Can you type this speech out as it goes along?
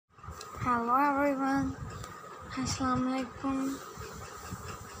Hello everyone, Assalamualaikum.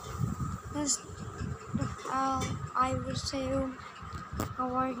 First of all, I will say you, how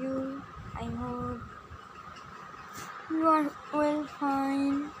are you? I hope you are well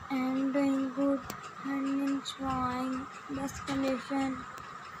fine and doing good and enjoying best condition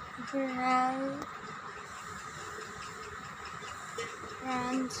of your health.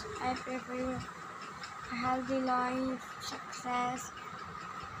 Friends, I pray for you a healthy life, success.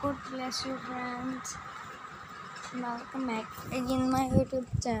 God bless you friends. Welcome back again my YouTube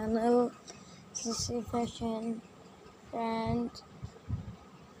channel, Maxi Fashion. Friends,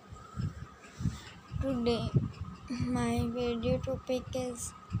 today my video topic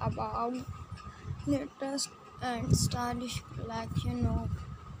is about latest and stylish collection of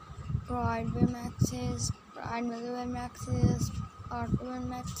bridal maxis, bridal maxis, outerwear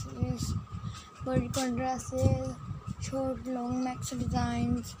maxis, bodycon dresses, short long maxi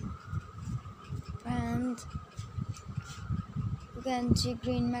designs. Friends, you can see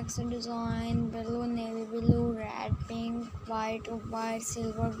green maxi design, blue, navy blue, red, pink, white, white,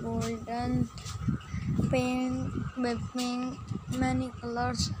 silver, golden, pink, baby pink, many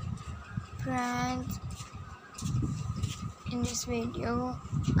colors. Friends, in this video,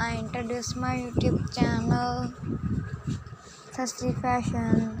 I introduce my YouTube channel, Maxi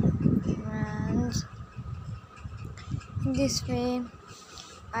Fashion. Friends, in this way,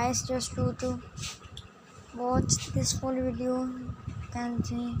 I suggest you to watch this full video. You can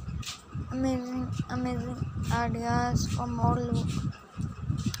see amazing ideas from all look.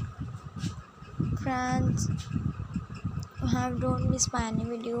 Friends, don't miss my any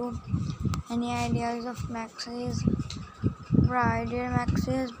video. Any ideas of maxis, bridal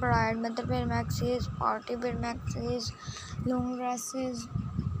maxis, bride mother wear maxis, party wear maxis, long dresses,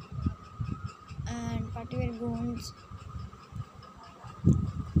 and party wear gowns.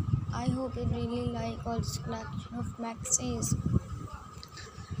 I hope you really like all this collection of maxis.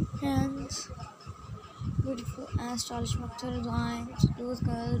 Friends, beautiful and stylish maxi designs. Those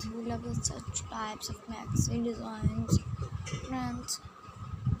girls who love such types of maxi designs. Friends,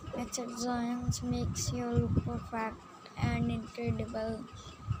 maxi designs makes your look perfect and incredible.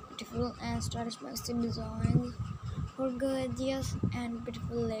 Beautiful and stylish maxi designs for gorgeous and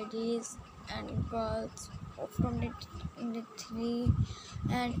beautiful ladies and girls from the 3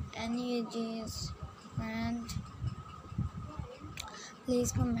 and any ages. Friends,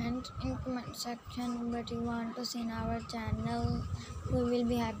 please comment in comment section what you want to see in our channel. We will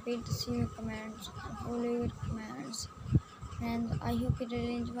be happy to see your comments and follow your comments. And I hope you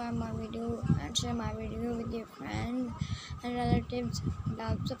really enjoy my video and share my video with your friends and relatives.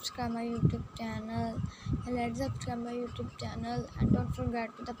 And subscribe my YouTube channel. And let's subscribe my YouTube channel and don't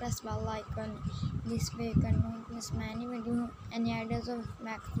forget to press bell icon. This way you can not miss many videos, any ideas of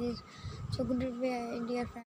maxis. So good day, dear friends.